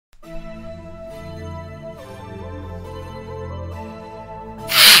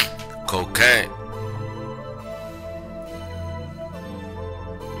Cocaine.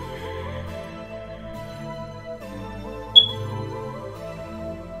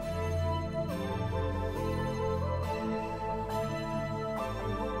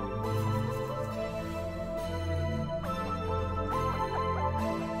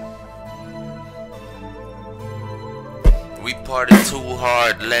 We partied too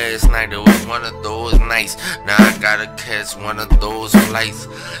hard last night, it was one of those nights. Now I gotta catch one of those flights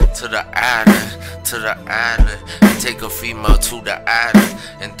to the island, and take a female to the island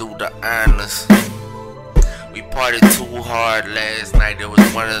and do the honors. We partied too hard last night, it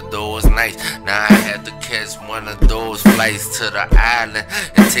was one of those nights. Now I had to catch one of those flights to the island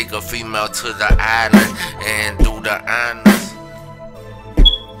and take a female to the island and do the honors.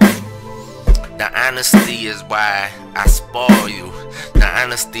 The honesty is why I spoil you. The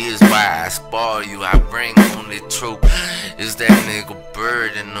honesty is why I spoil you. I bring only truth. Is that nigga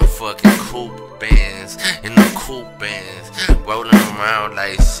Bird in the fucking coupe bands? In the coupe bands. Rolling around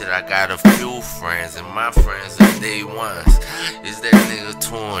like shit. I got a few friends, and my friends are day ones. Is that nigga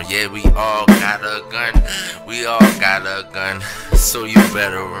Torn? Yeah, we all got a gun. We all got a gun. So you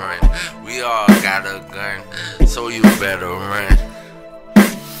better run. We all got a gun. So you better run.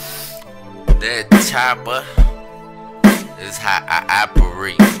 That chopper is how I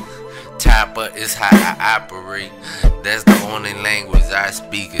operate. Chopper is how I operate. That's the only language I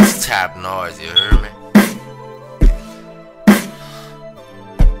speak is top noise, you heard me?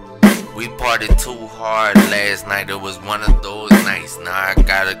 We partied too hard last night, it was one of those nights. Now I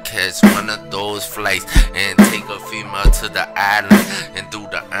gotta catch one of those flights and take a female to the island and do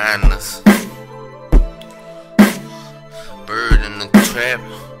the honors. Bird in the trap.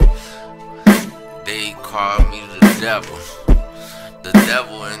 They call me the devil. The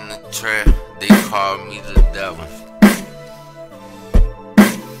devil in the trap. They call me the devil.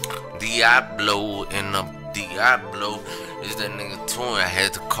 Diablo in the Diablo is that nigga Doin. I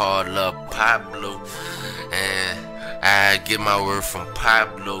had to call up Pablo, and I get my word from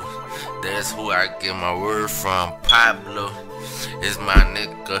Pablo. That's who I get my word from. Pablo is my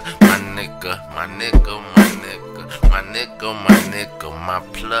nigga, my nigga, my nigga, my nigga, my nigga, my nigga, my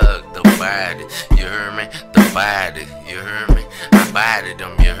plug, the body, you heard me? The body, you heard me? I bodied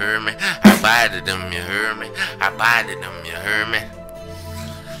them, you heard me? I bodied them, you heard me? I bodied them, you heard me?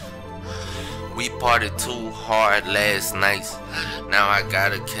 We partied too hard last night. Now I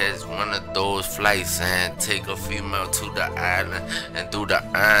gotta catch one of those flights and take a female to the island and do the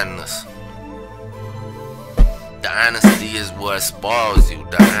honors. The honesty is what spoils you.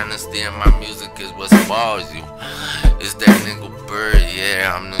 The honesty in my music is what spoils you. It's that nigga Bird,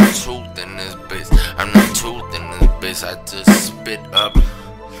 yeah, I'm the truth in this bitch. I'm the truth in this bitch. I just spit up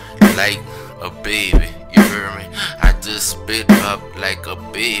like a baby, you heard me? I just spit up like a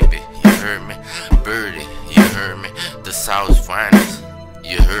baby, you heard me? Birdie, you heard me? The South's finest,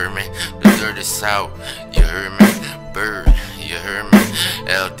 you heard me? The dirty South, you heard me? Bird, you heard me?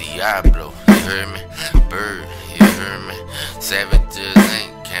 El Diablo, you heard me? Bird, you heard me? Savages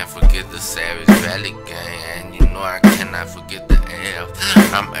can't forget the Savage Valley gang, and you know I cannot forget the F.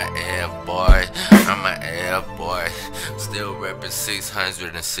 I'm an F boy, I'm an F boy. Still reppin'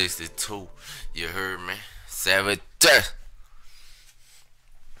 662, you heard me? Savages.